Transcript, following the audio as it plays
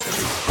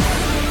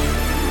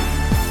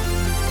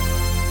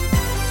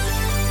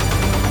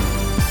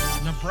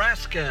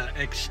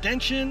Nebraska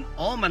Extension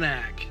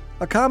Almanac.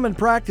 A common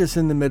practice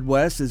in the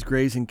Midwest is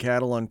grazing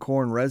cattle on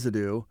corn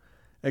residue.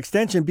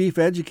 Extension beef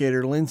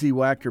educator Lindsay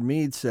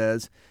Waechter-Mead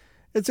says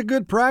it's a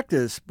good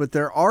practice, but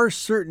there are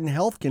certain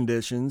health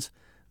conditions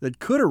that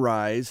could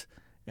arise,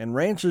 and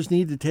ranchers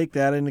need to take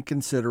that into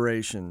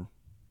consideration.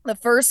 The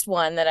first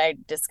one that I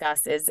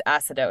discuss is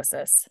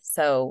acidosis.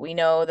 So we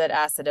know that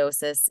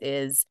acidosis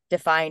is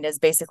defined as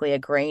basically a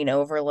grain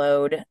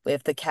overload.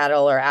 If the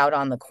cattle are out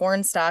on the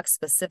cornstalks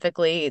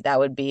specifically, that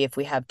would be if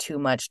we have too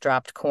much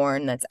dropped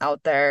corn that's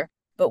out there.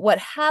 But what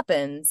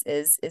happens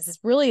is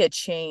really a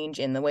change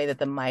in the way that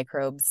the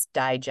microbes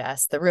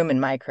digest, the rumen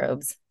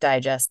microbes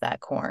digest that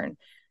corn.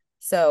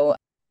 So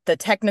the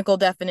technical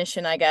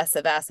definition, I guess,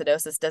 of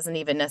acidosis doesn't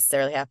even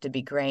necessarily have to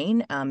be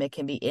grain. It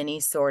can be any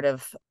sort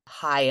of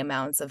high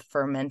amounts of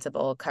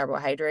fermentable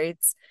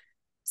carbohydrates.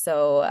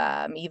 So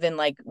even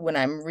like when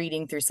I'm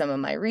reading through some of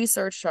my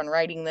research on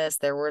writing this,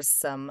 there were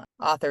some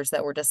authors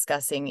that were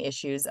discussing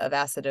issues of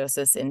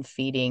acidosis in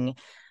feeding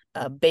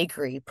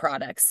bakery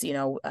products,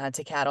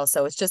 to cattle.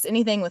 So it's just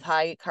anything with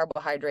high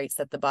carbohydrates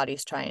that the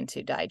body's trying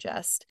to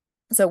digest.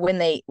 So when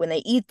they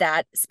eat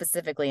that,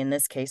 specifically in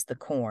this case, the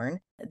corn,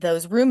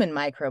 those rumen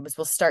microbes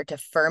will start to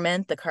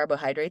ferment the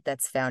carbohydrate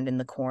that's found in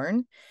the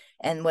corn.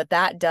 And what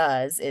that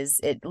does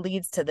is it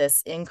leads to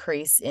this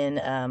increase in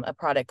a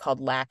product called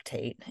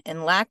lactate. And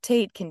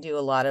lactate can do a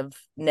lot of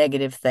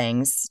negative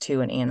things to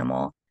an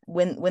animal.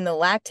 When the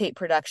lactate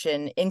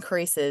production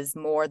increases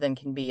more than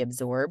can be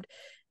absorbed,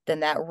 then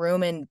that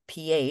rumen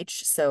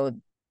pH, so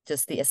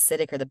just the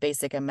acidic or the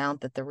basic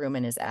amount that the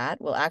rumen is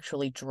at, will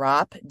actually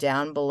drop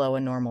down below a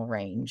normal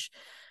range.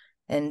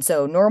 And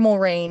so normal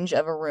range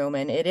of a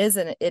rumen, it is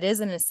an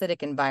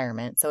acidic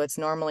environment. So it's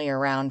normally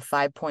around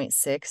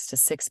 5.6 to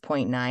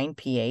 6.9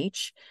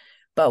 pH.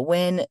 But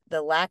when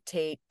the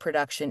lactate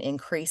production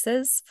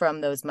increases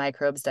from those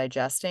microbes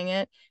digesting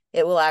it,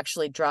 it will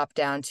actually drop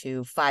down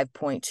to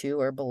 5.2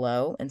 or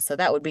below. And so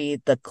that would be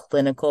the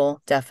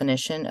clinical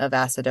definition of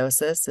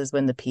acidosis, is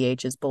when the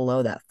pH is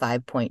below that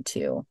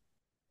 5.2.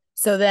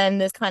 So then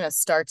this kind of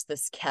starts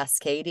this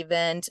cascade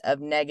event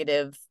of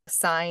negative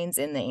signs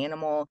in the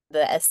animal.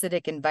 The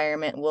acidic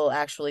environment will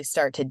actually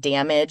start to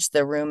damage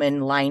the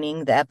rumen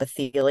lining. The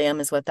epithelium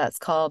is what that's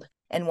called.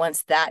 And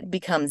once that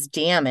becomes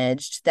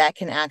damaged, that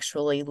can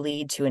actually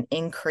lead to an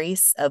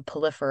increase of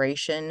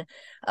proliferation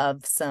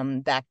of some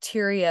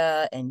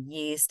bacteria and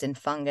yeast and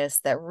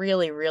fungus that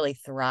really, really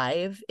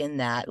thrive in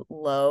that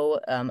low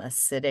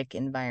acidic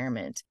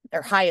environment,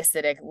 or high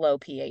acidic, low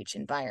pH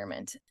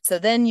environment. So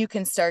then you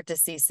can start to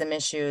see some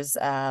issues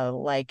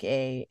like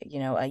a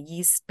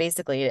yeast,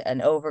 basically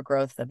an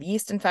overgrowth of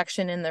yeast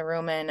infection in the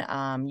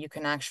rumen. You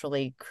can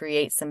actually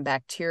create some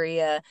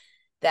bacteria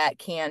that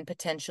can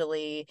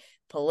potentially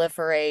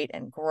proliferate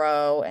and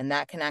grow, and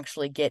that can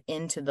actually get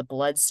into the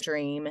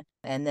bloodstream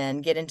and then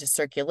get into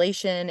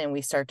circulation, and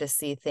we start to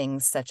see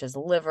things such as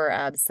liver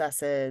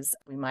abscesses.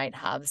 We might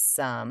have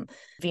some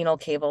venal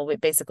cable,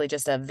 basically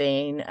just a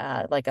vein,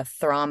 like a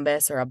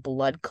thrombus or a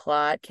blood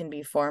clot can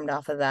be formed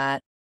off of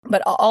that.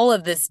 But all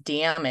of this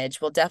damage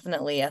will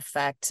definitely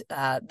affect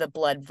the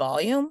blood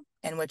volume,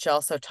 and which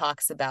also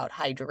talks about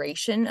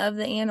hydration of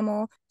the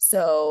animal.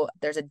 So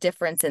there's a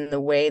difference in the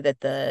way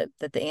that the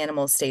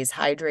animal stays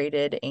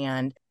hydrated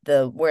and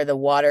where the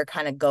water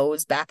kind of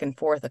goes back and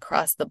forth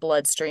across the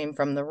bloodstream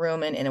from the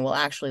rumen, and it will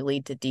actually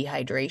lead to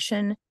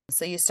dehydration.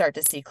 So you start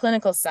to see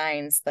clinical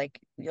signs, like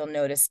you'll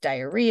notice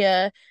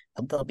diarrhea,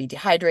 they'll be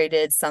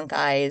dehydrated, sunk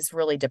eyes,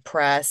 really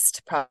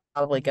depressed,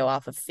 probably go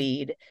off of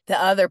feed. The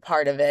other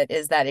part of it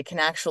is that it can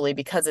actually,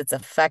 because it's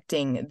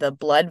affecting the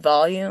blood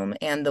volume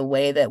and the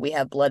way that we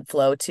have blood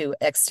flow to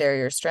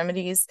exterior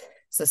extremities,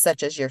 so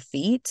such as your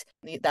feet,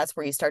 that's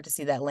where you start to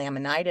see that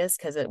laminitis,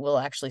 because it will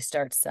actually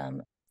start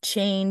some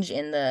change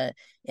in the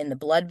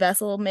blood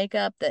vessel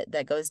makeup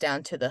that goes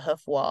down to the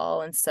hoof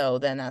wall. And so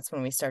then that's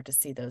when we start to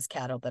see those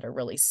cattle that are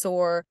really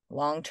sore,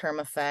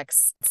 long-term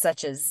effects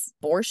such as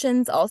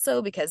abortions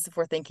also, because if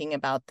we're thinking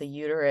about the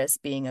uterus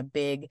being a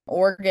big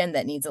organ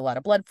that needs a lot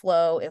of blood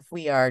flow, if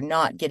we are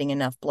not getting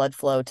enough blood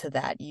flow to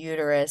that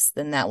uterus,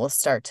 then that will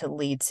start to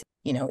lead to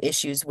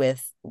issues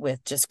with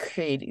just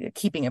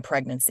keeping a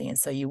pregnancy. And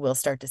so you will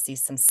start to see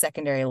some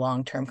secondary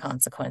long-term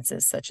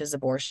consequences such as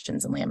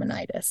abortions and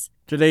laminitis.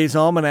 Today's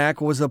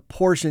Almanac was a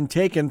portion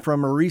taken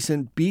from a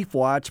recent Beef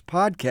Watch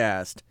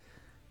podcast.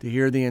 To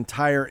hear the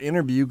entire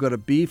interview, go to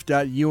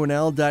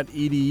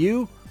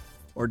beef.unl.edu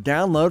or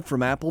download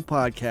from Apple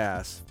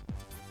Podcasts.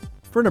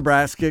 For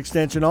Nebraska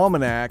Extension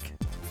Almanac,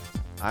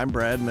 I'm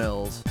Brad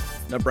Mills.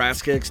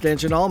 Nebraska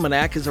Extension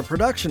Almanac is a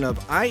production of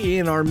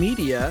IANR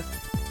Media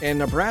and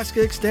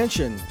Nebraska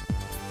Extension.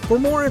 For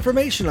more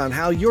information on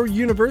how your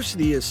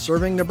university is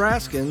serving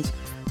Nebraskans,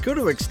 go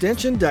to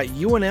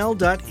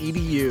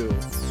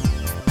extension.unl.edu.